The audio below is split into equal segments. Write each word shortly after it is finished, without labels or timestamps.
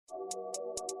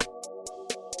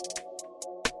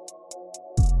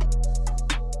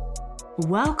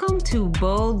Welcome to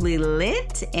Boldly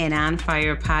Lit and On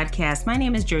Fire podcast. My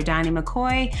name is Jordani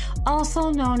McCoy,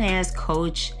 also known as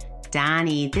Coach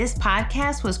Donnie. This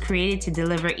podcast was created to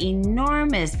deliver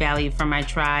enormous value for my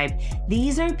tribe.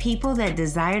 These are people that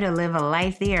desire to live a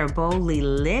life they are boldly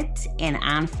lit and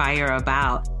on fire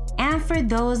about. And for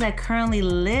those that currently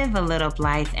live a lit up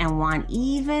life and want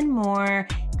even more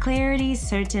clarity,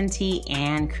 certainty,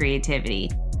 and creativity.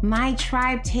 My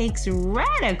tribe takes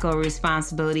radical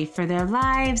responsibility for their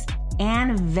lives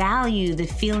and value the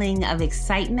feeling of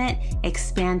excitement,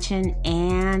 expansion,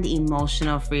 and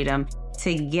emotional freedom.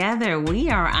 Together, we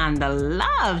are on the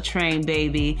love train,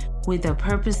 baby, with the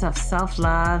purpose of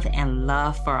self-love and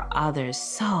love for others.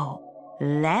 So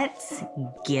let's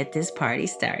get this party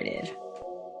started.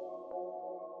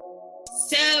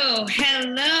 So,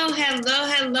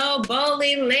 hello,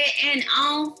 boldly lit and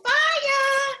on fire.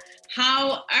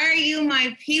 How are you,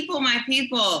 my people,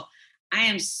 I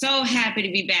am so happy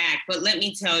to be back, but let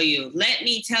me tell you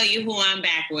who I'm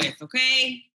back with,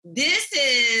 okay? This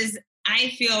is, I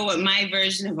feel, what my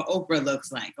version of Oprah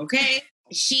looks like, okay?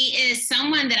 She is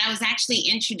someone that I was actually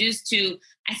introduced to,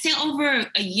 I say over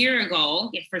a year ago,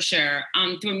 yeah, for sure,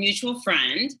 through a mutual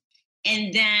friend.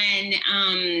 And then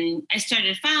I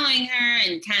started following her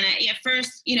and kind of, at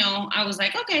first, I was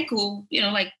like, okay, cool.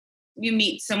 Like you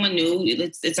meet someone new,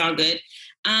 it's all good.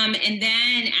 And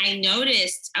then I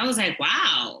noticed, I was like,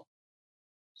 wow,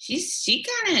 she's a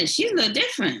little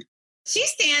different. She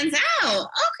stands out.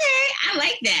 Okay, I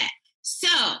like that.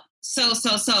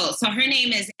 So her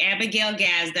name is Abigail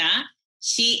Gazda.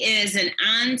 She is an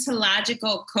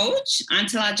ontological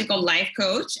life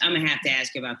coach. I'm going to have to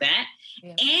ask you about that.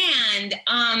 Yeah.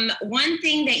 And one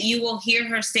thing that you will hear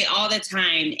her say all the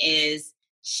time is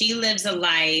she lives a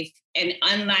life,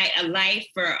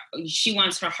 she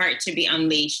wants her heart to be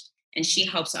unleashed, and she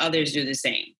helps others do the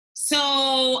same. So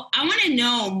I want to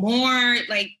know more,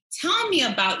 tell me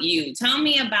about you. Tell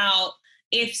me about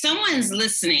if someone's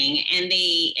listening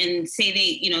and say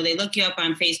they look you up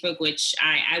on Facebook, which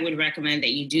I would recommend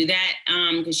that you do that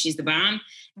because she's the bomb.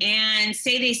 And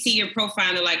say they see your profile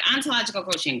and they're like, ontological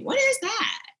coaching, what is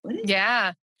that?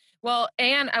 Yeah. Well,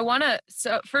 Anne,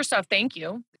 so first off, thank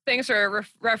you. Thanks for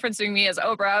referencing me as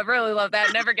Oprah. I really love that.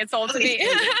 It never gets old to me.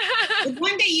 If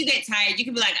one day you get tired, you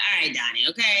can be like, all right, Donnie,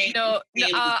 okay? No,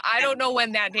 I don't know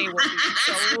when that day will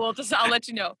be. So I'll let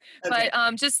you know. Okay.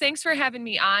 But just thanks for having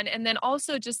me on. And then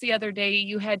also just the other day,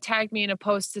 you had tagged me in a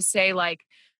post to say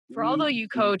for all of you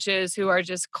coaches who are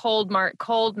just cold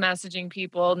messaging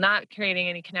people, not creating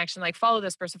any connection, follow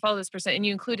this person. And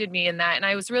you included me in that. And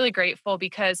I was really grateful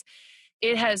because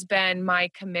it has been my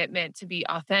commitment to be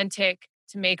authentic,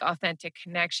 to make authentic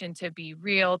connection, to be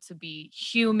real, to be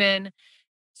human.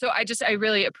 So I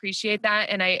really appreciate that.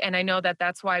 And I know that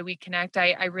that's why we connect.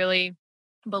 I really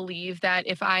believe that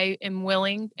if I am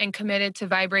willing and committed to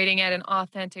vibrating at an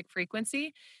authentic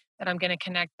frequency, that I'm going to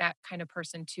connect that kind of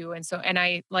person too. And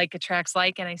I like attracts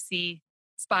like, and I see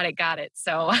spot it, got it.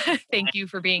 So thank you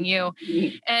for being you.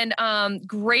 And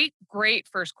great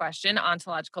first question,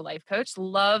 ontological life coach.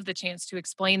 Love the chance to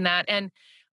explain that. And,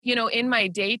 in my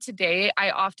day-to-day, I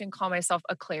often call myself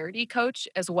a clarity coach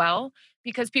as well,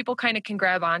 because people kind of can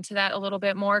grab onto that a little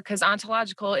bit more, because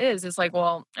ontological is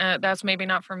that's maybe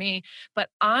not for me. But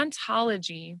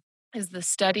ontology is the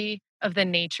study of the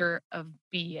nature of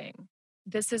being.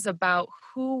 This is about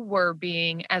who we're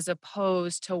being as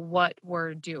opposed to what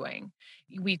we're doing.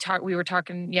 We were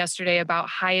talking yesterday about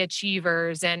high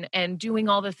achievers and doing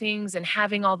all the things and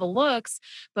having all the looks,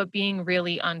 but being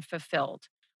really unfulfilled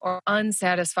or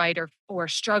unsatisfied or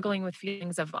struggling with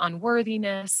feelings of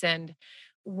unworthiness and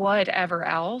whatever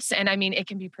else. And I mean, it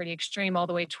can be pretty extreme all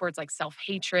the way towards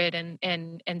self-hatred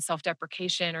and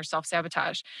self-deprecation or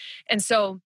self-sabotage. And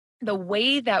so the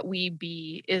way that we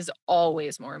be is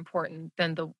always more important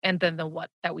than the what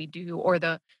that we do or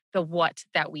the what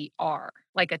that we are,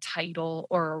 like a title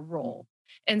or a role.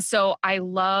 And so I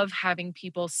love having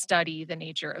people study the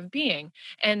nature of being.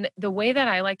 And the way that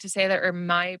I like to say that are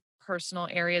my personal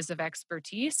areas of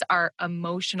expertise are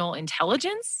emotional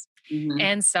intelligence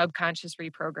and subconscious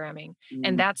reprogramming.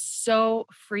 And that's so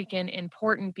freaking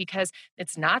important because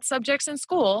it's not subjects in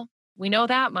school. We know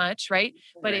that much, right?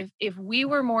 But if we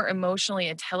were more emotionally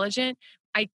intelligent,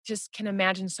 I just can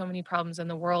imagine so many problems in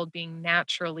the world being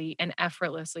naturally and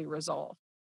effortlessly resolved.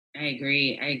 I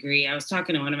agree. I was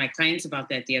talking to one of my clients about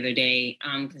that the other day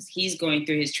because he's going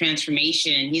through his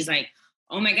transformation. He's like,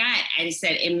 oh my God. I just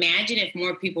said, imagine if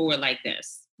more people were like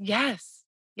this. Yes.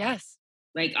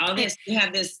 Like all this, we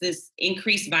have this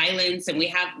increased violence and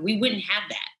we wouldn't have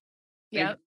that.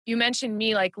 Yeah. You mentioned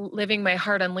me like living my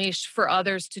heart unleashed for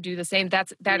others to do the same.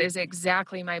 That is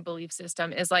exactly my belief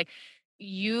system is like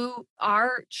you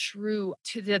are true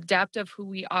to the depth of who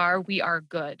we are. We are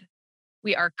good.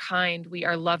 We are kind, we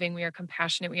are loving, we are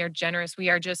compassionate, we are generous,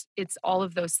 we are just, it's all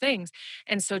of those things.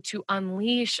 And so to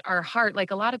unleash our heart,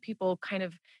 like a lot of people kind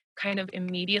of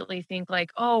immediately think like,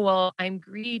 oh, well, I'm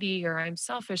greedy or I'm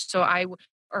selfish.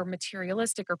 Or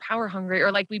materialistic or power hungry, or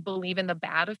like we believe in the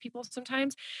bad of people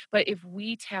sometimes. But if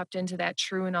we tapped into that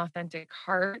true and authentic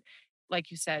heart,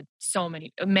 like you said,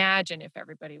 imagine if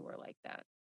everybody were like that.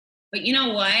 But you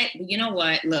know what? You know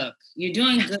what? Look, you're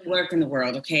doing good work in the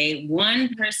world, okay?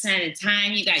 One person at a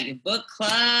time. You got your book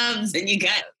clubs, and you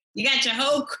got your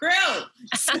whole crew.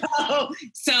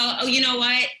 So you know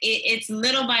what? It's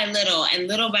little by little, and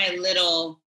little by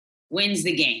little wins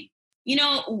the game. You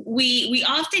know, we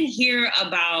often hear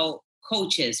about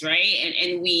coaches, right?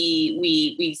 And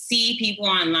we see people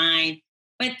online,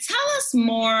 but tell us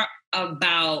more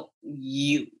about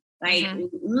you, like Mhm.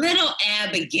 little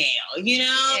Abigail, you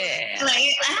know? Yeah.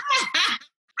 Like I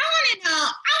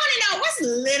wanna know what's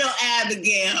little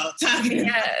Abigail talking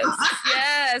Yes. about.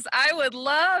 Yes. I would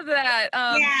love that.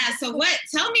 Yeah, so what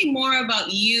tell me more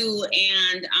about you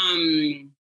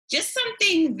and just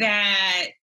something that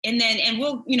and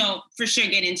we'll, for sure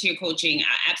get into your coaching, Yeah.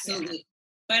 absolutely.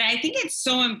 But I think it's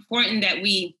so important that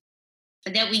we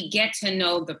get to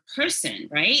know the person,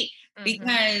 right? Mhm.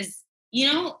 Because,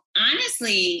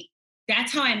 honestly,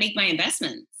 that's how I make my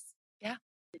investments. Yeah.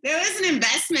 There was an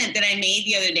investment that I made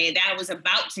the other day that I was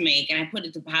about to make, and I put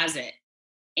a deposit.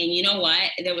 And you know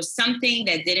what? There was something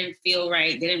that didn't feel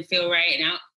right, and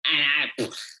I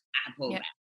pulled Yeah. back.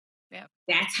 Yeah.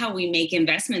 That's how we make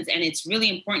investments, and it's really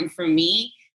important for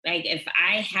me. Like if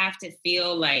I have to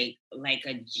feel like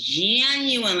a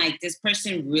genuine, like this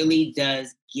person really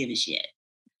does give a shit.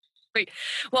 Great.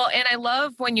 Well, and I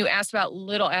love when you asked about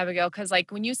little Abigail, because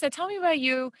like when you said, tell me about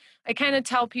you, I kind of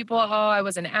tell people, oh, I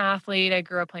was an athlete. I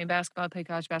grew up playing basketball, played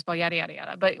college basketball, yada, yada,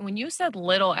 yada. But when you said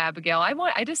little Abigail,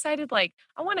 I decided like,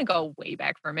 I want to go way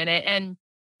back for a minute. And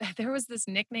there was this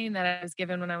nickname that I was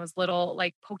given when I was little,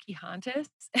 like Pocahontas.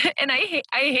 And I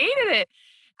hated it.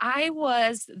 I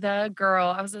was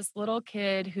this little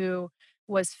kid who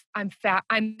I'm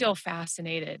still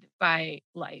fascinated by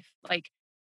life. Like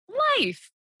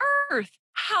life, Earth.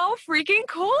 How freaking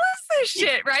cool is this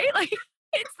shit, right? Like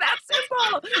it's that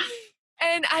simple.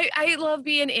 And I love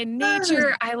being in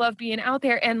nature. I love being out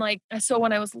there. And like, so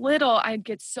when I was little, I'd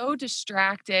get so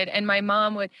distracted. And my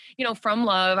mom would, from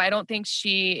love, I don't think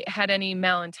she had any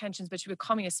malintentions, but she would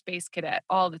call me a space cadet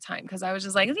all the time because I was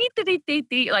just like, "Dee, dee, dee, dee,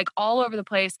 dee," like all over the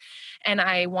place. And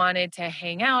I wanted to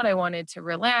hang out. I wanted to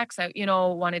relax. I,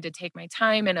 wanted to take my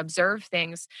time and observe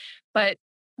things. But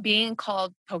being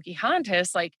called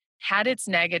Pocahontas, like, had its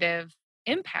negative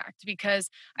impact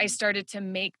because I started to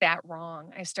make that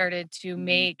wrong. I started to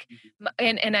make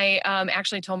and I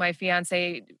actually told my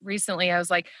fiance recently, I was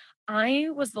like, I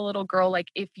was the little girl, like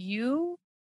if you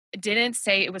didn't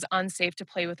say it was unsafe to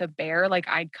play with a bear, like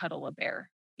I'd cuddle a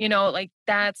bear. Like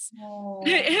that's Oh,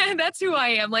 that's who I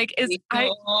am. Like is I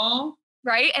oh,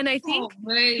 right? And I think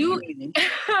you baby.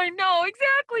 I know,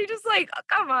 exactly, just like, "Oh,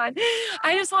 come on."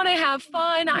 I just wanna have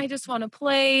fun, I just wanna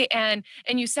play, and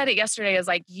you said it yesterday, is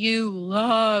like, "You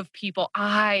love people."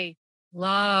 I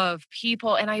love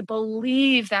people, and I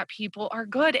believe that people are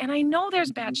good, and I know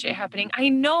there's bad shit happening. I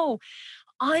know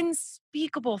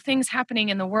unspeakable things happening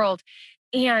in the world,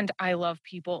 and I love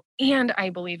people, and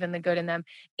I believe in the good in them,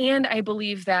 and I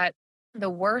believe that the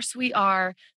worse we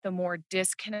are, the more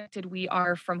disconnected we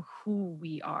are from who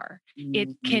we are.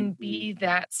 It can Mhm. be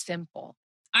that simple.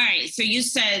 All right, so you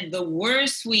said the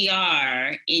worse we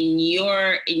are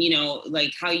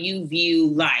like how you view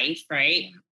life, right?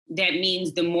 Yeah. That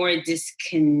means the more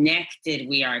disconnected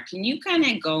we are. Can you kind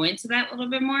of go into that a little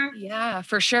bit more? Yeah,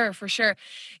 for sure, for sure.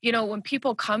 When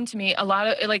people come to me, a lot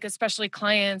of like, especially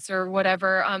clients or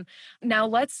whatever, now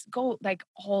let's go like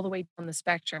all the way down the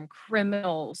spectrum: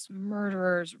 criminals,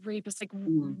 murderers, rapists, like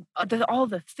Mhm. all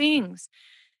the things.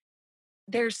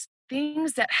 There's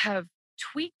things that have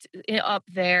tweaked up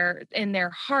there in their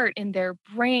heart, in their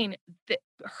brain, that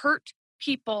hurt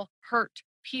people.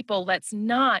 Let's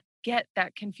not get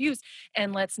that confused,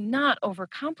 and let's not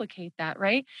overcomplicate that,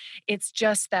 right? It's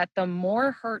just that the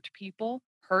more hurt people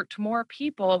hurt more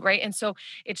people, right? And so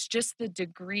it's just the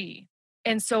degree.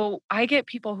 And so I get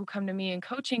people who come to me in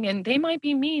coaching and they might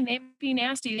be mean, they might be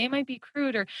nasty, they might be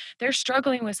crude, or they're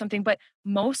struggling with something, but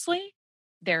mostly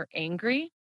they're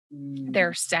angry,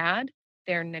 they're sad,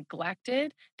 they're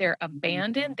neglected, they're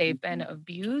abandoned, they've been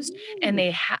abused, and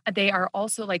Mhm. they are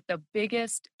also, like, the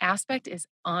biggest aspect is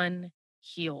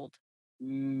unhealed.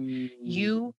 Mm.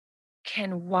 You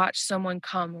can watch someone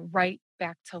come right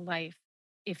back to life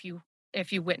if you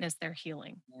witness their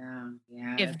healing, Yeah,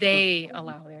 yeah, if that's so they true.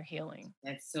 allow their healing.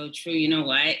 That's so true. You know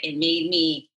what? It made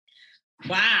me,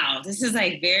 wow, this is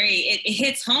like it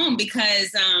hits home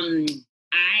because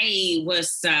I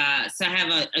was, so I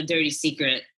have a dirty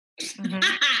secret. Mhm.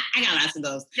 I got lots of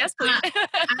those. Yes, please.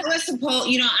 I was supposed,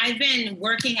 I've been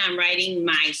working on writing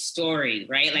my story,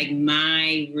 right? Like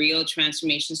my real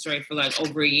transformation story for like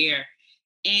over a year.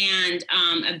 And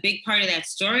a big part of that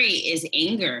story is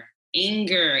anger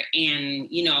and,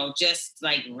 just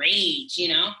like rage,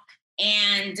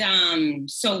 And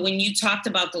so when you talked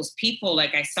about those people,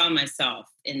 like I saw myself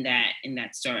in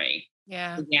that story.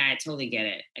 Yeah. Yeah, I totally get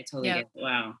it. I totally Yeah. get it.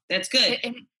 Wow. That's good.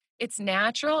 It's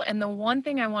natural. And the one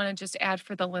thing I want to just add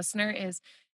for the listener is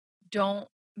don't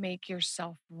make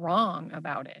yourself wrong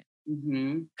about it.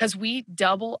 Hmm. Because we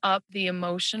double up the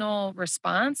emotional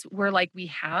response. We're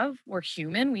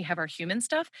human, we have our human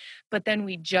stuff, but then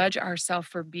we judge ourselves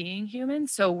for being human.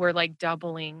 So we're like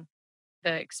doubling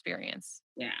the experience.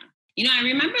 Yeah. I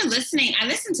remember I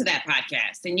listened to that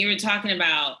podcast and you were talking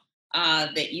about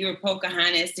that you were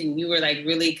Pocahontas and you were like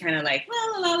really kind of like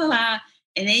la la la la la.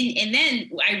 And then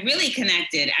I really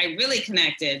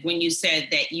connected when you said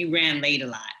that you ran late a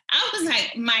lot. I was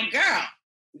like, my girl,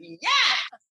 yeah.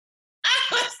 I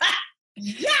was like,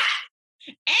 yeah.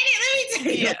 And let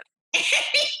me tell you,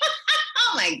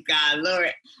 oh my God,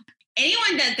 Lord.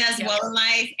 Anyone that does Yep. well in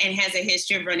life and has a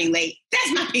history of running late,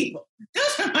 that's my people.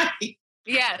 Those are my people.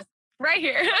 Yes, right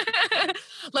here.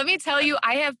 Let me tell you,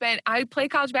 I play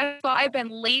college basketball. I've been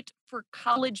late for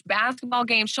college basketball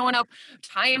games, showing up,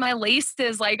 tying my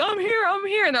laces, like, I'm here.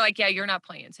 And they're like, yeah, you're not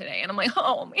playing today. And I'm like,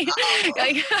 oh man. Oh.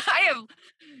 Like I have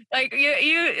like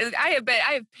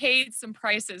I have paid some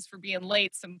prices for being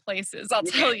late some places, I'll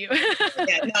tell you.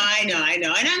 Yeah, no, I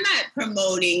know. And I'm not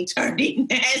promoting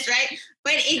tardiness, right?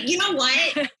 But you know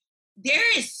what?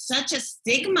 There is such a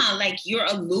stigma, like you're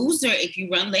a loser if you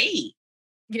run late.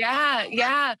 Yeah,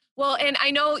 yeah. Well, and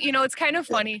I know, it's kind of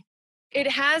funny. It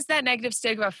has that negative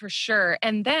stigma for sure.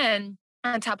 And then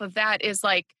on top of that is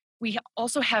like we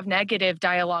also have negative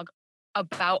dialogue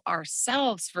about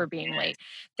ourselves for being late.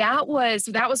 That was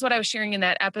what I was sharing in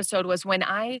that episode was when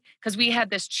cuz we had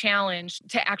this challenge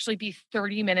to actually be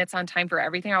 30 minutes on time for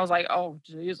everything. I was like, "Oh,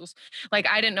 Jesus." Like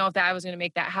I didn't know if that I was going to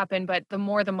make that happen, but the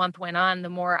more the month went on, the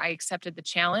more I accepted the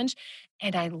challenge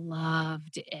and I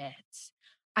loved it.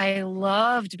 I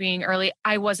loved being early.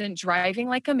 I wasn't driving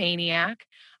like a maniac.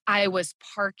 I was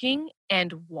parking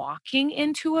and walking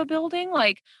into a building.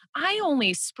 Like I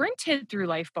only sprinted through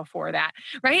life before that,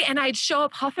 right? And I'd show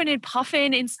up huffing and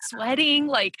puffing and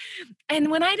sweating.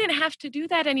 And when I didn't have to do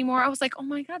that anymore, I was like, oh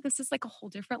my God, this is like a whole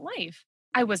different life.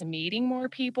 I was meeting more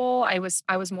people. I was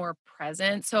more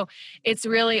present. So it's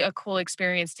really a cool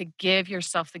experience to give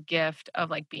yourself the gift of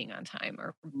like being on time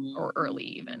or early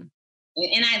Mhm. even.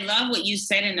 And I love what you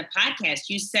said in the podcast.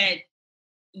 You said,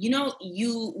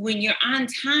 you when you're on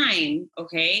time,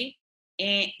 okay,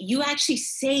 and you actually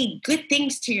say good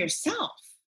things to yourself.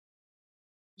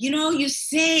 You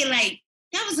say like,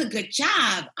 that was a good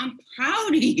job. I'm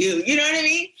proud of you. You know what I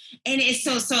mean? And it's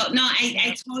so no, I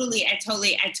Yeah.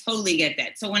 totally get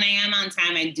that. So when I am on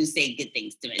time, I do say good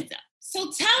things to myself.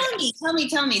 So Yes.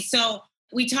 tell me. So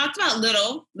we talked about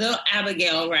little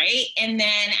Abigail, right? And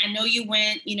then I know you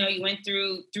went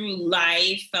through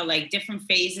life, like different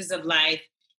phases of life.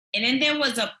 And then there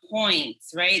was a point,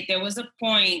 right? There was a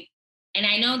point, and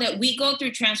I know that we go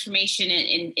through transformation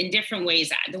in different ways.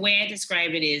 The way I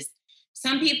describe it is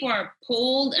some people are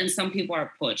pulled and some people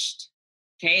are pushed.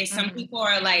 Okay. Some Mhm. people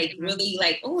are like Mhm. really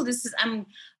like, oh,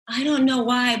 I don't know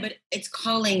why, but it's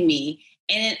calling me.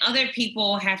 And then other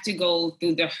people have to go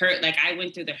through the hurt. Like I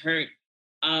went through the hurt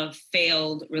of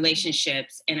failed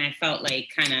relationships and I felt like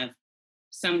kind of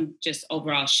some just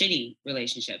overall shitty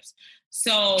relationships.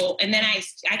 So, and then I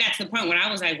got to the point where I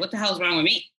was like, what the hell's wrong with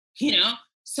me? You know?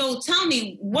 So tell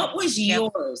me, what was Yep.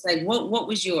 yours? Like what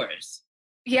was yours?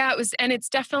 Yeah, and it's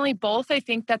definitely both. I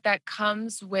think that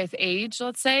comes with age,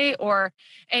 let's say,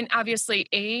 and obviously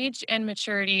age and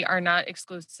maturity are not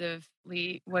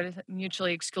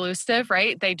mutually exclusive,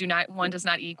 right? They do not, one does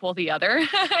not equal the other.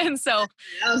 And so,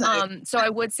 I was like, so I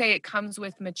would say it comes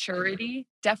with maturity,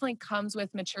 definitely comes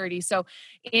with maturity. So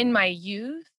in my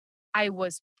youth, I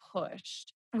was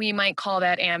pushed. We might call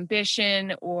that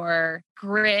ambition or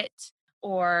grit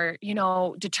or,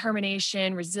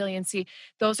 determination, resiliency.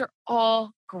 Those are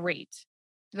all great.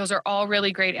 Those are all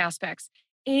really great aspects.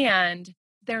 And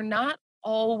they're not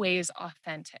always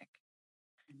authentic.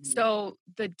 So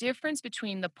the difference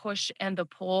between the push and the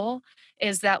pull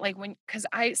is that like because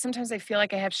sometimes I feel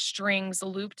like I have strings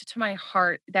looped to my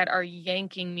heart that are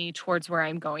yanking me towards where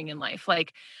I'm going in life.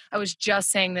 Like I was just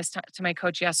saying this to my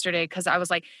coach yesterday because I was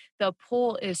like, the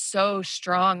pull is so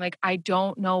strong. Like I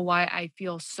don't know why I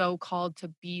feel so called to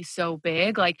be so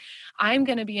big. Like I'm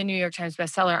going to be a New York Times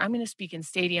bestseller. I'm going to speak in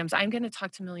stadiums. I'm going to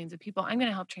talk to millions of people. I'm going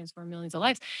to help transform millions of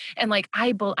lives. And like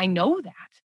I know that.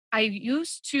 I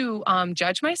used to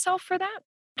judge myself for that.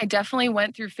 I definitely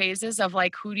went through phases of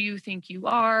like, who do you think you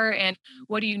are? And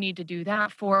what do you need to do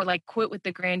that for? Like, quit with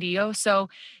the grandioso.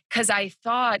 Cause I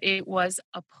thought it was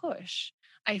a push.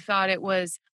 I thought it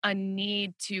was a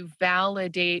need to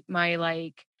validate my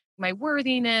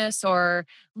worthiness or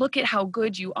look at how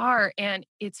good you are. And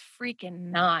it's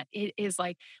freaking not. It is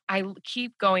like,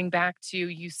 keep going back to,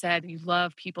 you said you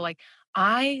love people. Like,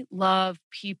 I love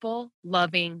people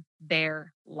loving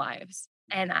their lives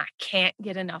and I can't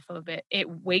get enough of it. It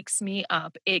wakes me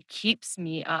up, it keeps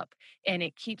me up, and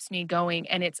it keeps me going.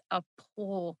 And it's a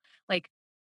pull. Like,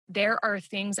 there are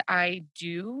things I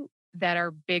do that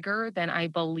are bigger than I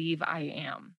believe I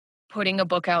am. Putting a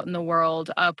book out in the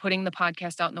world, putting the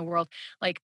podcast out in the world.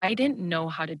 Like, I didn't know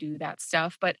how to do that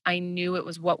stuff, but I knew it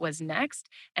was what was next.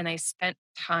 And I spent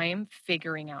time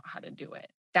figuring out how to do it.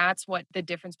 That's what the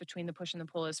difference between the push and the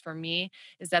pull is for me,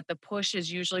 is that the push is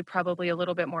usually probably a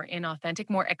little bit more inauthentic,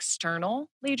 more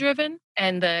externally driven,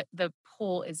 and the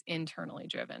pull is internally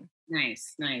driven.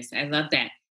 Nice, nice. I love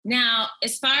that. Now,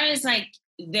 as far as like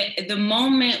the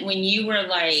moment when you were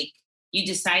like you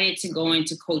decided to go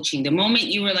into coaching, the moment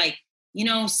you were like,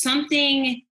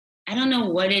 something, I don't know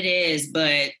what it is,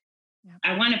 but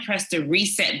I want to press the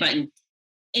reset button.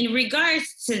 In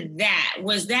regards to that,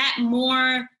 was that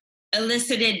more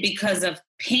elicited because of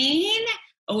pain,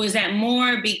 or was that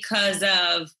more because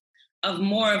of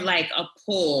more of like a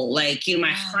pull, like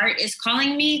my heart is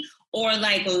calling me, or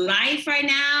like life right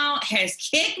now has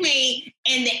kicked me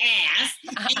in the ass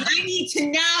and I need to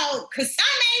know because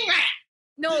something ain't right?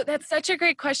 No, that's such a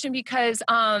great question because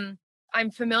I'm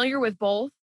familiar with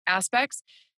both aspects.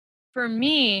 For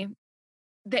me,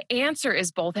 the answer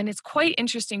is both. And it's quite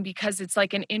interesting because it's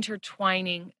like an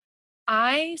intertwining.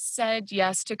 I said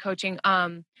yes to coaching,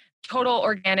 total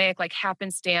organic, like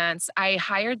happenstance. I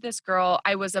hired this girl.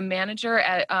 I was a manager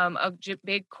at a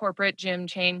big corporate gym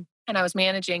chain and I was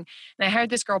managing. And I hired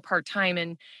this girl part-time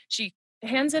and she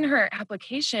hands in her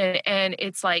application and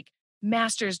it's like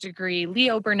master's degree,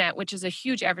 Leo Burnett, which is a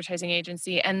huge advertising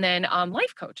agency, and then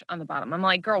life coach on the bottom. I'm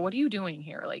like, girl, what are you doing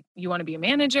here? Like, you want to be a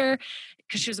manager?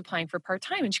 Because she was applying for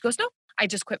part-time. And she goes, no, I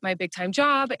just quit my big time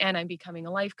job and I'm becoming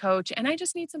a life coach and I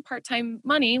just need some part time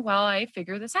money while I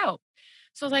figure this out.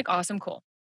 So I was like, awesome, cool.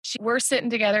 We're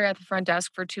sitting together at the front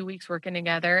desk for 2 weeks working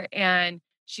together. And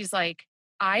she's like,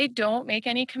 I don't make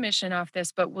any commission off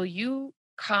this, but will you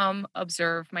come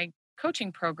observe my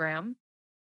coaching program?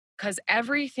 Because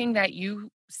everything that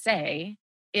you say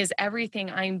is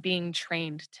everything I'm being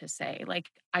trained to say.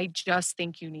 Like, I just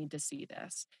think you need to see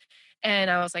this. And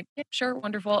I was like, yeah, sure,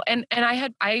 wonderful. And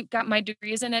I got my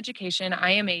degrees in education.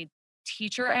 I am a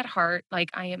teacher at heart, like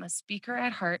I am a speaker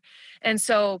at heart. And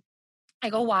so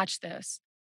I go watch this.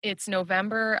 It's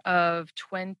November of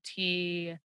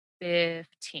 2015.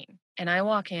 And I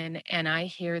walk in and I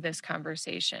hear this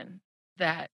conversation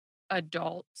that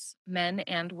adults, men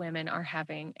and women, are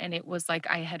having. And it was like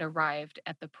I had arrived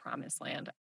at the promised land.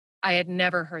 I had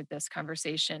never heard this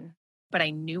conversation, but I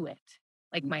knew it.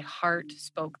 Like my heart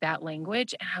spoke that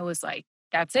language. And I was like,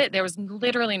 that's it. There was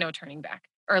literally no turning back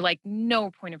or like no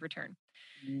point of return.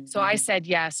 So I said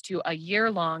yes to a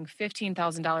year-long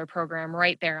 $15,000 program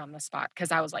right there on the spot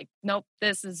because I was like, nope,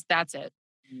 that's it.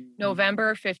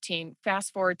 November 15,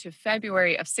 fast forward to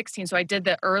February of 16. So I did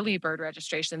the early bird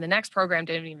registration. The next program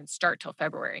didn't even start till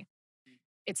February.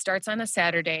 It starts on a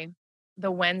Saturday. The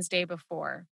Wednesday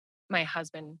before, my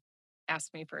husband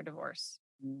asked me for a divorce.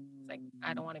 It's like,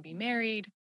 I don't want to be married.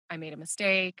 I made a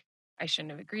mistake. I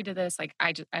shouldn't have agreed to this. Like,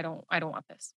 I don't want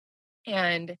this.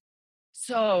 And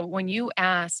so when you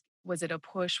ask, was it a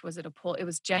push? Was it a pull? It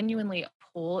was genuinely a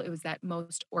pull. It was that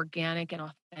most organic and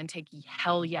authentic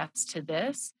hell yes to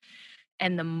this.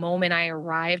 And the moment I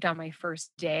arrived on my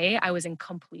first day, I was in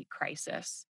complete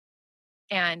crisis.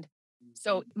 And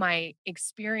so my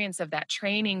experience of that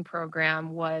training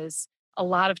program was a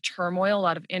lot of turmoil, a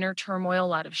lot of inner turmoil, a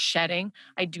lot of shedding.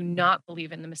 I do not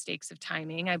believe in the mistakes of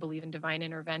timing. I believe in divine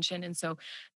intervention. And so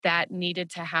that needed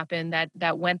to happen.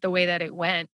 That went the way that it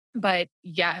went. But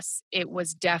yes, it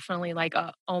was definitely like,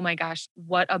 oh my gosh,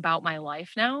 what about my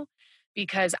life now?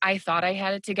 because I thought I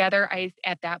had it together.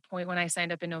 At that point when I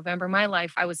signed up in November, my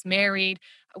life, I was married,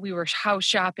 we were house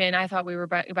shopping. I thought we were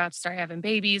about to start having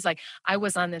babies. Like I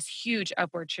was on this huge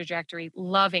upward trajectory,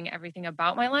 loving everything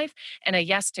about my life. And a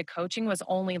yes to coaching was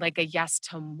only like a yes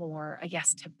to more, a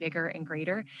yes to bigger and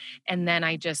greater. And then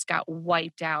I just got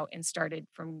wiped out and started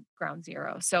from ground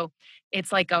zero. So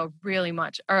it's like a really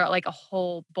much, or like a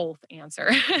whole both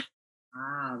answer.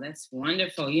 Wow, that's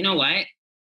wonderful. You know what?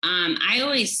 I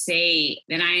always say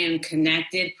that I am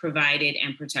connected, provided,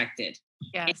 and protected.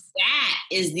 And Yes. that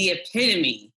is the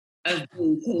epitome of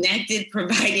being connected,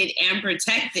 provided, and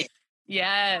protected.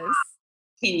 Yes.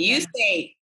 Can you Yeah.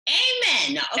 say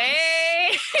amen?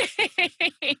 Hey,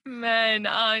 amen,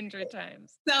 100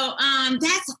 times. So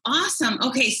that's awesome.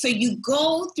 Okay, so you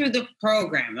go through the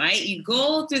program, right? You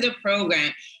go through the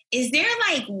program. Is there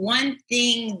like one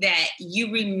thing that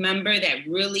you remember that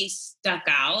really stuck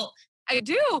out? I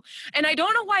do. And I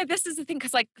don't know why this is the thing,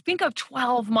 because like think of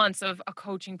 12 months of a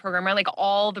coaching program, right? Like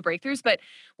all the breakthroughs. But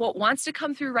what wants to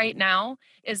come through right now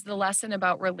is the lesson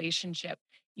about relationship.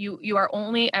 You are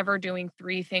only ever doing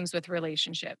three things with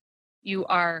relationship. You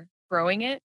are growing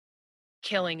it,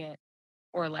 killing it,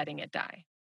 or letting it die.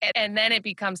 And then it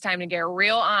becomes time to get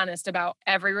real honest about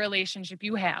every relationship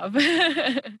you have.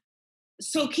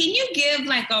 So can you give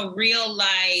like a real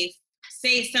life,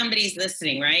 say somebody's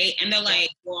listening, right? And they're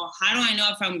like, well, how do I know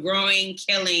if I'm growing,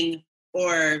 killing,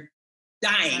 or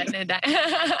dying? Letting it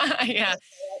die. Yeah.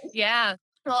 Yeah.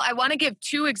 Well, I want to give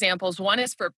two examples. One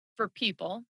is for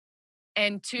people,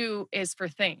 and two is for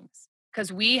things,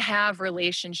 because we have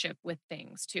relationship with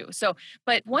things too. So,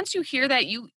 but once you hear that,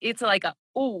 it's like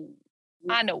oh,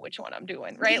 I know which one I'm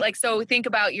doing, right? Like, so think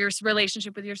about your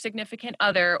relationship with your significant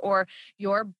other, or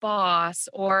your boss,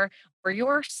 or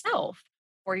yourself,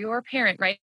 or your parent,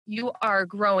 right? You are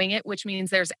growing it, which means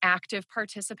there's active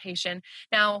participation.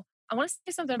 Now, I want to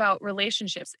say something about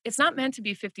relationships. It's not meant to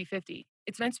be 50-50.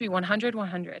 It's meant to be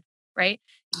 100-100, right?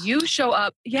 You show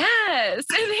up. Yes.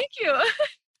 Thank you.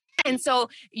 And so,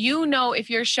 if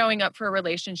you're showing up for a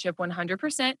relationship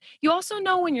 100%, you also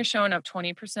know when you're showing up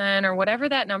 20% or whatever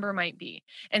that number might be.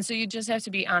 And so you just have to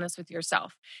be honest with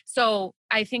yourself. So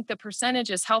I think the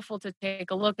percentage is helpful to take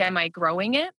a look. Am I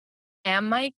growing it?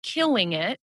 Am I killing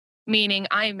it? Meaning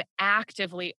I'm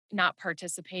actively not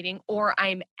participating, or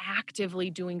I'm actively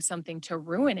doing something to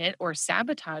ruin it or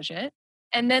sabotage it.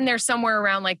 And then there's somewhere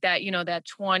around like that, that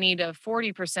 20 to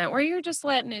 40% where you're just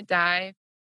letting it die.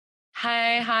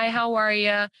 Hi, how are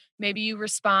you? Maybe you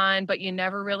respond, but you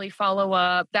never really follow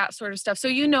up, that sort of stuff. So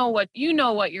you know what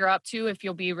you're up to if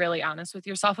you'll be really honest with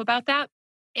yourself about that.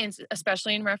 And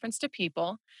especially in reference to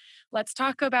people. Let's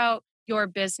talk about your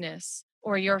business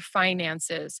or your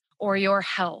finances or your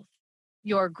health.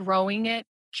 You're growing it,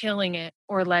 killing it,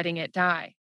 or letting it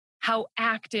die. How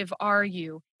active are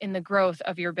you in the growth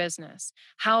of your business?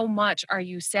 How much are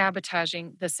you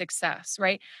sabotaging the success,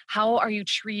 right? How are you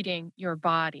treating your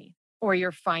body or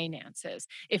your finances?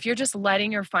 If you're just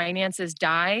letting your finances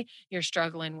die, you're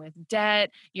struggling with debt,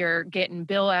 you're getting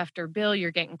bill after bill, you're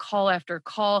getting call after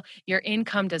call, your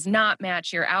income does not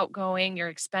match your outgoing, your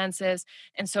expenses.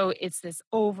 And so it's this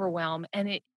overwhelm.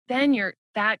 And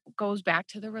that goes back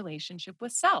to the relationship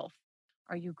with self.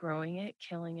 Are you growing it,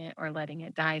 killing it, or letting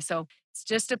it die? So it's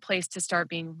just a place to start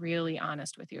being really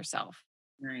honest with yourself.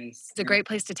 Nice. It's a great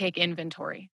place to take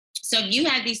inventory. So you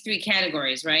have these three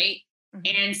categories, right?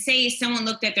 Mm-hmm. And say someone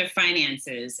looked at their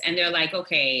finances and they're like,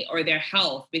 okay, or their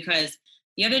health, because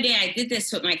the other day I did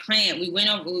this with my client.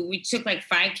 We took like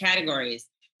 5 categories.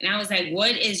 And I was like,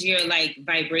 what is your like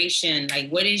vibration? Like,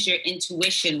 what is your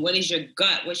intuition? What is your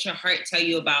gut? What's your heart tell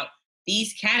you about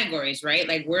these categories, right?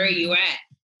 Like, where are you at?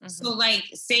 Mm-hmm. So like,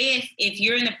 say if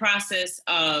you're in the process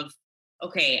of,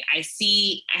 okay, I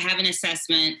have an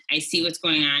assessment, I see what's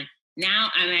going on. Now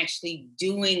I'm actually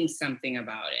doing something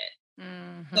about it.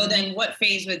 Mm-hmm. So then what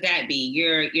phase would that be?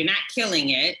 You're not killing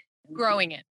it. Growing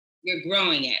it. You're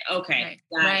growing it. Okay.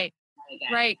 Right.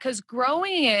 Right. Because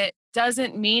growing it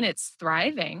doesn't mean it's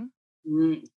thriving.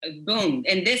 Boom.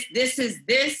 And this is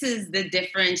the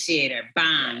differentiator.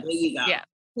 Bam. Yes. There you go. Yeah.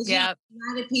 Yeah. A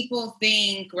lot of people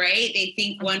think, right? They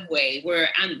think one way, where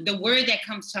the word that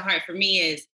comes to heart for me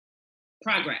is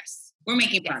progress. We're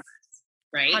making progress,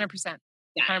 right? 100%.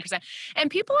 100%.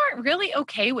 And people aren't really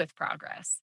okay with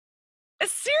progress.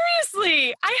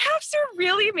 Seriously, I have to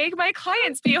really make my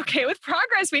clients be okay with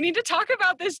progress. We need to talk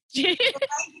about this. True,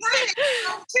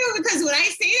 because when I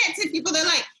say that to people, they're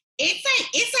like, it's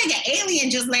like an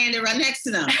alien just landed right next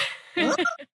to them.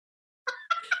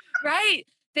 Right.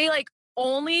 They like,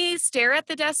 only stare at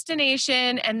the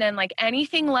destination, and then like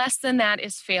anything less than that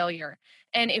is failure.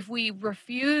 And if we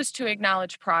refuse to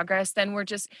acknowledge progress, then we're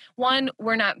just one,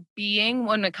 we're not being,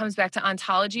 when it comes back to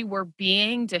ontology, we're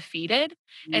being defeated.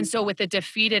 And so with a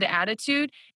defeated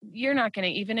attitude, you're not going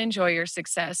to even enjoy your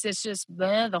success. It's just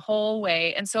bleh the whole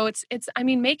way. And so I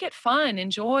mean, make it fun,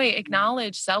 enjoy,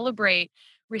 acknowledge, celebrate,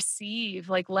 receive,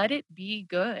 like let it be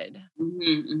good.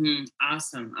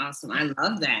 Awesome, awesome. I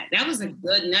love that. That was a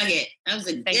good nugget. That was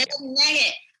a Thank good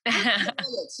nugget. I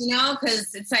love nuggets,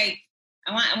 because it's like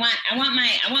I want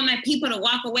my people to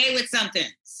walk away with something.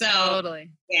 So Totally.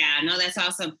 yeah, no, that's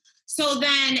awesome. So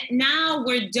then now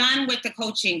we're done with the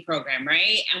coaching program,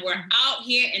 right? And we're out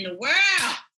here in the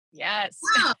world. Yes.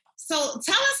 Wow. So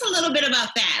tell us a little bit about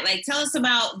that. Like, tell us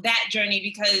about that journey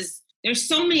because there's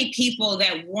so many people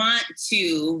that want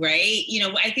to, right?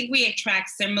 I think we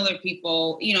attract similar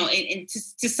people,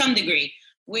 to some degree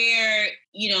where,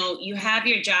 you have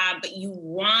your job, but you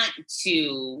want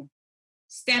to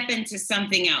step into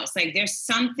something else. Like there's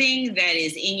something that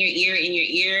is in your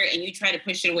ear, and you try to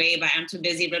push it away by I'm too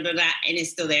busy, blah, blah, blah, and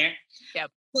it's still there.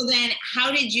 Yep. So then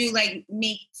how did you like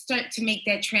start to make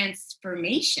that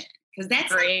transformation? Because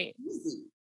that's Great. not easy.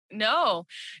 No,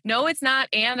 no, it's not.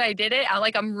 And I did it.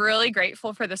 I'm really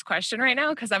grateful for this question right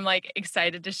now because I'm like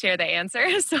excited to share the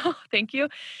answer. So thank you.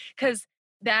 Because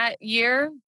that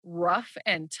year, rough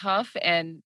and tough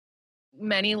and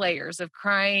many layers of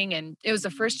crying. And it was the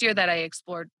first year that I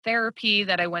explored therapy,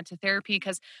 that I went to therapy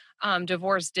because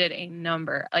divorce did a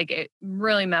number. Like it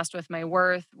really messed with my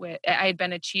worth. I had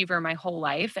been an achiever my whole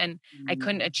life and I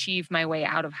couldn't achieve my way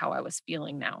out of how I was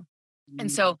feeling now.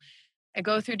 And so I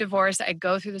go through divorce, I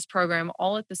go through this program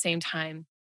all at the same time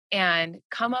and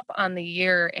come up on the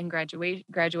year and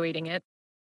graduating it.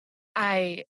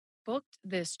 I booked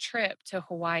this trip to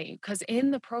Hawaii because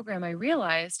in the program I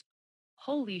realized,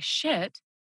 holy shit,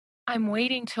 I'm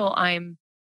waiting till I'm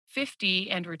 50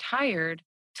 and retired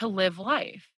to live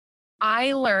life.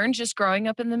 I learned just growing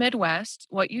up in the Midwest,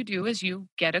 what you do is you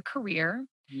get a career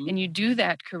and you do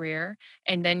that career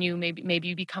and then you maybe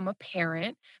you become a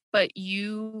parent, but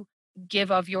you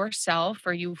give of yourself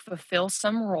or you fulfill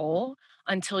some role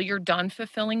until you're done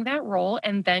fulfilling that role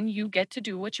and then you get to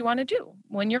do what you want to do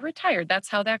when you're retired. That's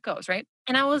how that goes, right?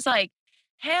 And I was like,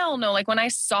 hell no. Like when I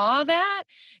saw that,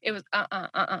 it was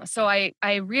So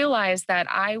I realized that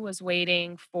I was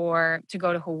waiting to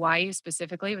go to Hawaii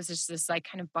specifically. It was just this like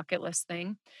kind of bucket list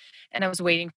thing. And I was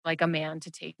waiting for like a man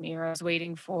to take me, or I was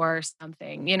waiting for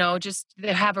something, just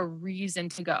to have a reason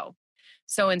to go.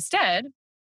 So instead,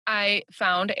 I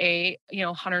found a,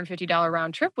 $150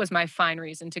 round trip was my fine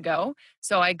reason to go.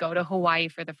 So I go to Hawaii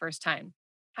for the first time.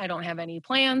 I don't have any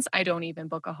plans. I don't even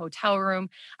book a hotel room.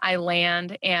 I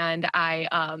land and I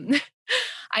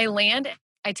land,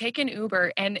 I take an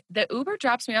Uber and the Uber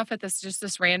drops me off at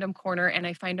this random corner and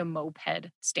I find a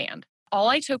moped stand. All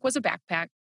I took was a backpack.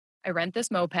 I rent this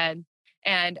moped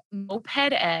and Moped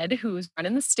Ed, who's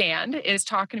running the stand, is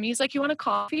talking to me. He's like, "You want a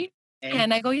coffee?"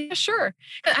 And I go, "Yeah, sure."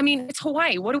 I mean, it's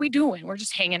Hawaii. What are we doing? We're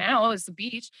just hanging out. It's the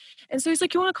beach. And so he's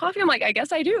like, "You want a coffee?" I'm like, "I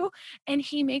guess I do." And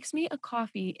he makes me a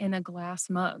coffee in a glass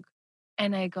mug.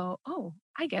 And I go, "Oh,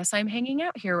 I guess I'm hanging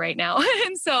out here right now."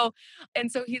 And so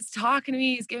he's talking to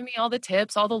me. He's giving me all the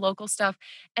tips, all the local stuff.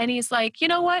 And he's like, "You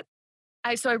know what?"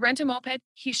 So I rent a moped.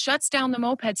 He shuts down the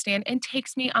moped stand and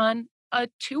takes me on a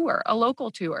tour, a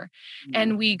local tour.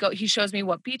 And we go, he shows me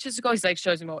what beaches to go. He's like,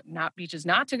 shows me what not beaches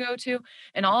not to go to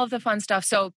and all of the fun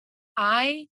stuff.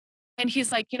 I, and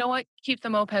he's like, "You know what? Keep the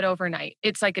moped overnight."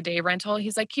 It's like a day rental.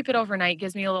 He's like, "Keep it overnight."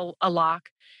 Gives me a lock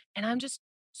and I'm just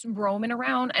roaming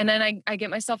around. And then I get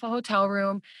myself a hotel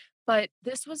room. But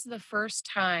this was the first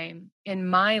time in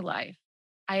my life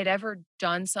I had ever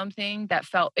done something that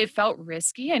felt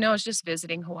risky. I know I was just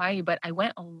visiting Hawaii, but I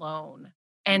went alone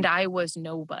and I was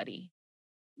nobody.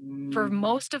 For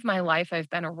most of my life, I've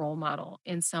been a role model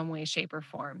in some way, shape, or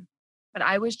form, but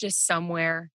I was just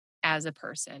somewhere as a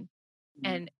person.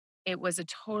 And it was a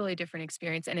totally different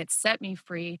experience and it set me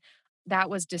free. That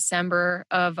was December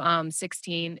of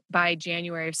 16. By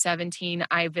January of 17,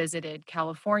 I visited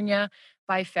California.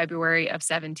 By February of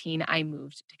 17, I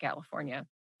moved to California.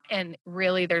 And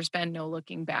really, there's been no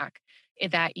looking back. In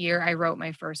that year, I wrote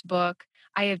my first book.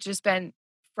 I have just been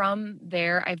from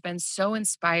there, I've been so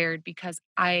inspired because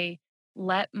I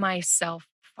let myself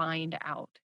find out.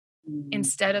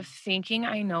 Instead of thinking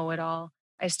I know it all,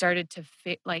 I started to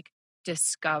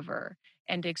discover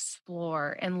and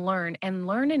explore and learn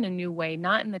in a new way,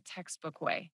 not in the textbook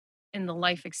way, in the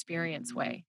life experience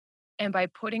way. And by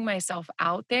putting myself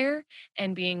out there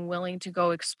and being willing to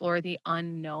go explore the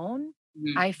unknown,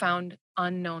 Mhm. I found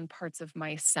unknown parts of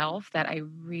myself that I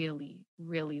really,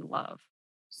 really love.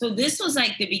 So this was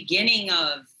like the beginning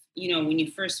of, when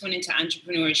you first went into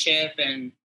entrepreneurship,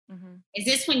 and Mhm. is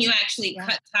this when you actually Yeah.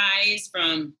 cut ties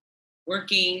from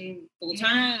working full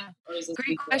time, Yeah. or is this Great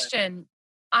before? question.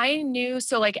 I knew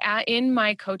so like in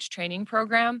my coach training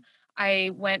program,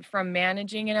 I went from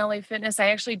managing in LA Fitness. I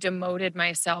actually demoted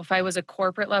myself. I was a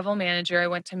corporate level manager. I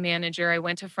went to manager. I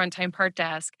went to front time part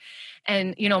desk.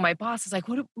 And my boss is like,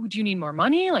 "What do you need more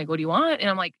money? Like what do you want?" And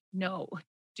I'm like, "No,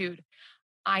 dude,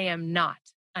 I am not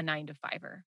a 9 to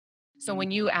 5er." So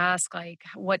when you ask like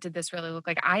what did this really look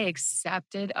like? I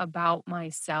accepted about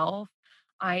myself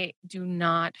I do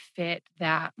not fit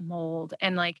that mold.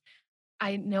 And like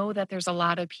I know that there's a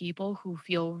lot of people who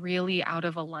feel really out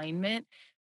of alignment,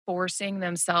 forcing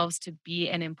themselves to be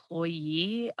an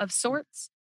employee of sorts,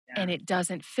 and Yeah. it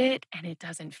doesn't fit and it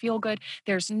doesn't feel good.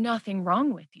 There's nothing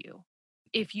wrong with you.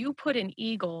 If you put an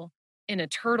eagle in a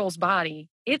turtle's body,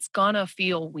 it's gonna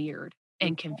feel weird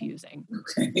and confusing,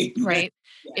 Okay. Yes. right?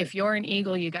 Yes. If you're an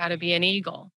eagle, you got to be an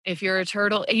eagle. If you're a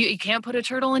turtle, you can't put a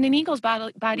turtle in an eagle's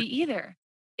body either.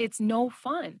 It's no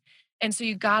fun. And so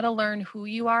you got to learn who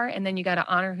you are and then you got to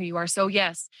honor who you are. So,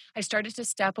 yes, I started to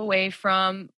step away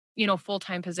from,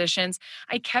 full-time positions.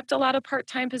 I kept a lot of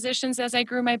part-time positions as I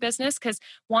grew my business because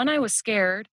one, I was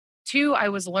scared. Two, I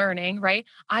was learning, right?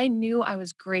 I knew I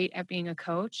was great at being a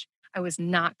coach. I was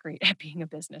not great at being a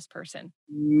business person.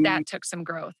 Mm. That took some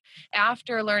growth.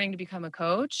 After learning to become a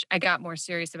coach, I got more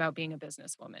serious about being a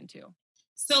businesswoman too.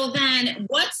 So then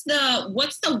what's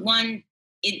the one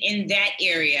in that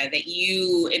area that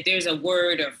if there's a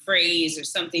word or phrase or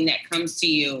something that comes to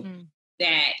you Mm,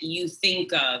 that you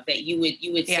think of that you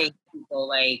would say yeah. to people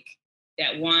like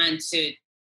that want to,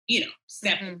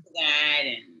 step Hmm. into that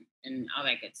and all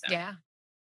that good stuff. Yeah.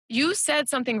 You said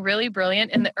something really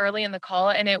brilliant in the early in the call,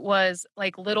 and it was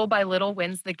like little by little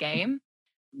wins the game.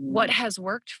 What Mm, has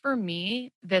worked for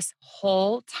me this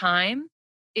whole time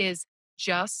is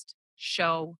just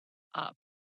show up.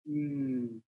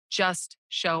 mm, Just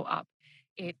show up.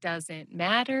 It doesn't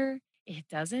matter. It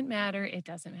doesn't matter. It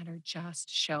doesn't matter. Just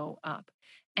show up.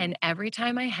 And every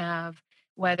time I have,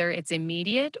 whether it's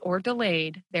immediate or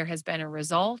delayed, there has been a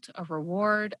result, a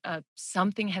reward,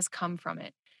 something has come from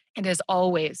it and has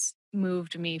always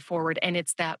moved me forward. And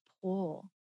it's that pull.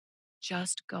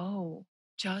 Just go.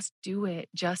 Just do it.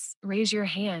 Just raise your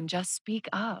hand. Just speak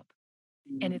up.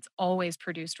 And mm. it's always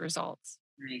produced results.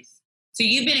 Nice. So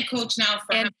you've been a coach now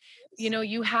for how many And years?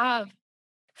 you have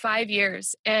 5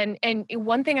 years. And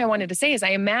one thing I wanted to say is I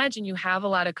imagine you have a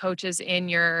lot of coaches in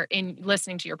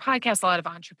listening to your podcast, a lot of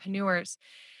entrepreneurs.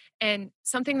 And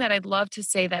something that I'd love to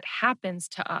say that happens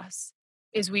to us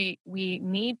is we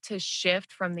need to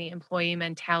shift from the employee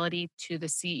mentality to the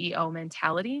CEO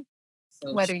mentality.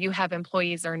 So Whether you have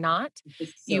employees or not,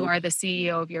 you so are the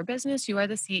CEO of your business, you are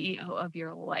the CEO of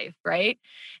your life, right?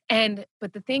 And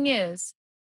but the thing is,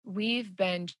 we've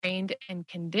been trained and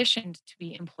conditioned to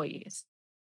be employees.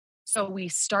 So we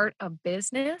start a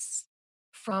business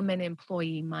from an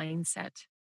employee mindset.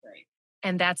 right.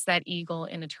 And that's that eagle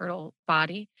in a turtle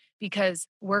body because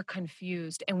we're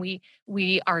confused and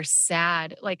we are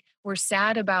sad. Like we're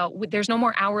sad about there's no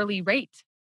more hourly rate.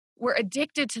 We're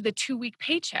addicted to the 2-week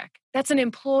paycheck. That's an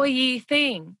employee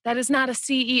thing. That is not a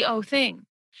CEO thing.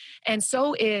 And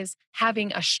so is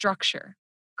having a structure,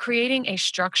 creating a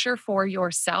structure for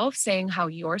yourself, saying how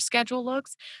your schedule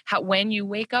looks, how when you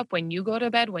wake up, when you go to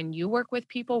bed, when you work with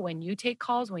people, when you take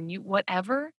calls, when you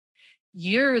whatever,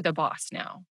 you're the boss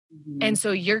now. And Mhm.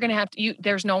 so you're going to have to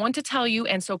there's no one to tell you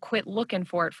and so quit looking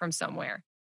for it from somewhere.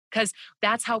 Cuz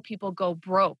that's how people go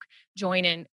broke. Join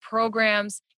in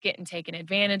programs, getting taken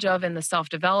advantage of in the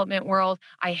self-development world.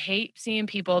 I hate seeing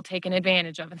people taken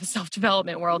advantage of in the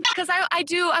self-development world cuz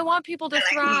I want people to I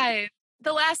like it. thrive.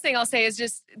 The last thing I'll say is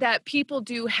just that people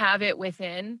do have it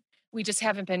within. We just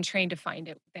haven't been trained to find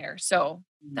it there. So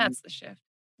Mhm. that's the shift.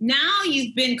 Now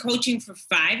you've been coaching for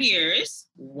 5 years.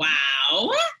 Mhm.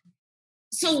 Wow.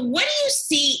 So what do you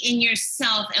see in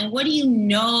yourself, and what do you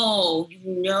know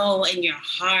in your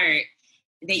heart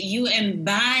that you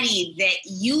embody, that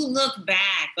you look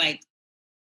back, like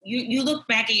you look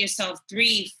back at yourself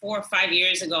 3, 4, 5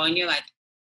 years ago and you're like,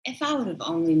 if I would have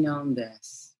only known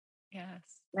this. Yes.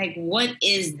 Like, what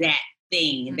is that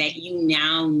thing that Mhm. you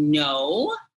now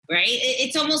know? Right?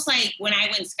 It's almost like when I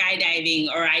went skydiving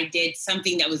or I did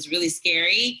something that was really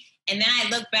scary. And then I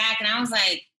look back and I was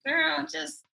like, girl,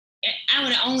 I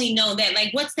would have only known that.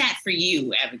 Like, what's that for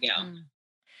you, Abigail? Mm.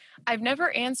 I've never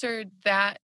answered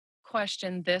that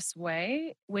question this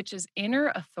way, which is inner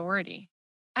authority.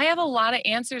 I have a lot of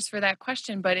answers for that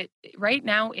question, but right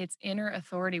now it's inner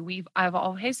authority. I've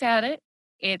always had it.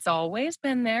 It's always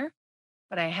been there,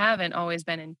 but I haven't always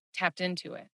been tapped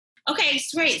into it. Okay,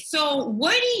 great. So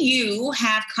what do you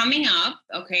have coming up?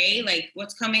 Okay, like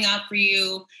what's coming up for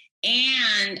you?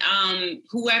 And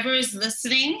whoever is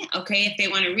listening, okay, if they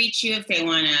want to reach you, if they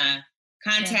want to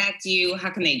contact you, how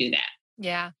can they do that?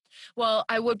 Yeah. Well,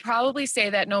 I would probably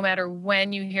say that no matter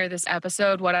when you hear this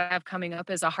episode, what I have coming up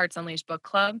is a Hearts Unleashed book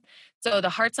club. So the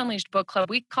Hearts Unleashed book club,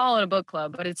 we call it a book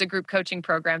club, but it's a group coaching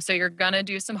program. So you're going to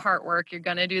do some heart work. You're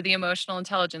going to do the emotional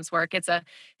intelligence work. It's a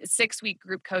 6-week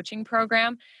group coaching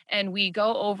program. And we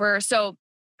go over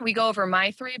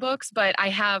my 3 books, but I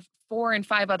have 4 and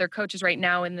 5 other coaches right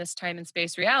now in this time and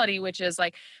space reality, which is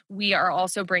like, we are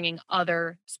also bringing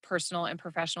other personal and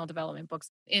professional development books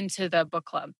into the book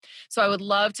club. So I would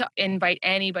love to invite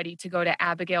anybody to go to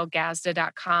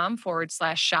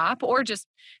abigailgazda.com/shop or just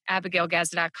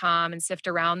abigailgazda.com and sift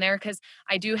around there. Cause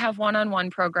I do have one-on-one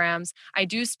programs. I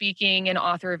do speaking and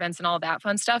author events and all that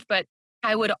fun stuff, but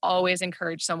I would always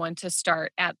encourage someone to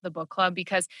start at the book club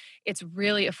because it's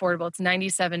really affordable. It's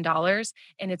 $97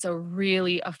 and it's a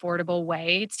really affordable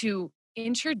way to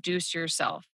introduce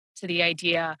yourself to the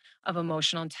idea of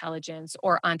emotional intelligence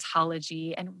or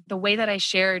ontology. And the way that I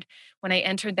shared when I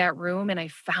entered that room and I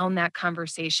found that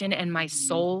conversation and my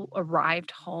soul arrived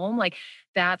home, like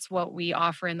that's what we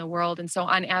offer in the world. And so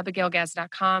on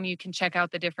abigailgazda.com, you can check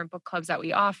out the different book clubs that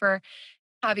we offer.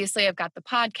 Obviously, I've got the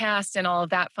podcast and all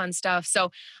of that fun stuff. So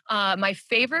my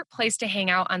favorite place to hang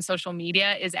out on social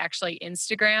media is actually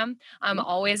Instagram. I'm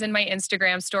always in my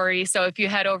Instagram story. So if you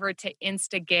head over to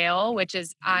Instagail, which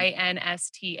is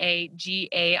INSTAGAIL,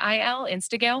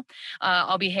 Instagail,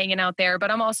 I'll be hanging out there. But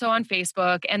I'm also on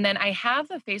Facebook. And then I have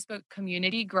the Facebook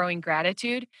community, Growing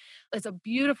Gratitude. It's a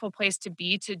beautiful place to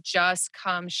be, to just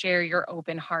come share your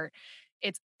open heart.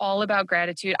 It's all about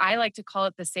gratitude. I like to call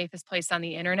it the safest place on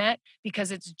the internet because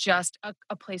it's just a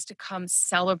place to come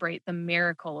celebrate the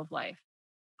miracle of life.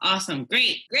 Awesome.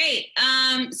 Great.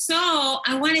 So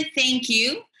I want to thank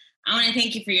you. I want to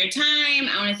thank you for your time.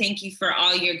 I want to thank you for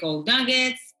all your gold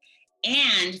nuggets.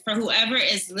 And for whoever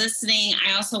is listening,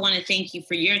 I also want to thank you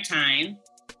for your time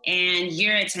and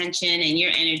your attention and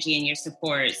your energy and your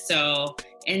support. So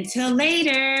until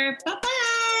later, bye-bye.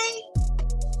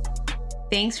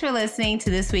 Thanks for listening to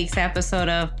this week's episode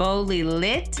of Boldly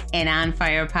Lit and On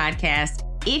Fire podcast.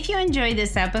 If you enjoyed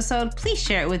this episode, please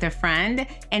share it with a friend.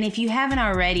 And if you haven't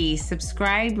already,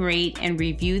 subscribe, rate, and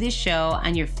review the show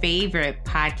on your favorite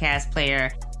podcast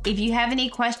player. If you have any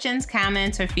questions,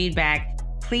 comments, or feedback,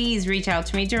 please reach out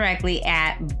to me directly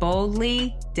at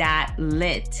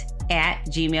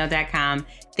boldly.lit@gmail.com.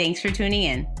 Thanks for tuning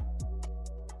in.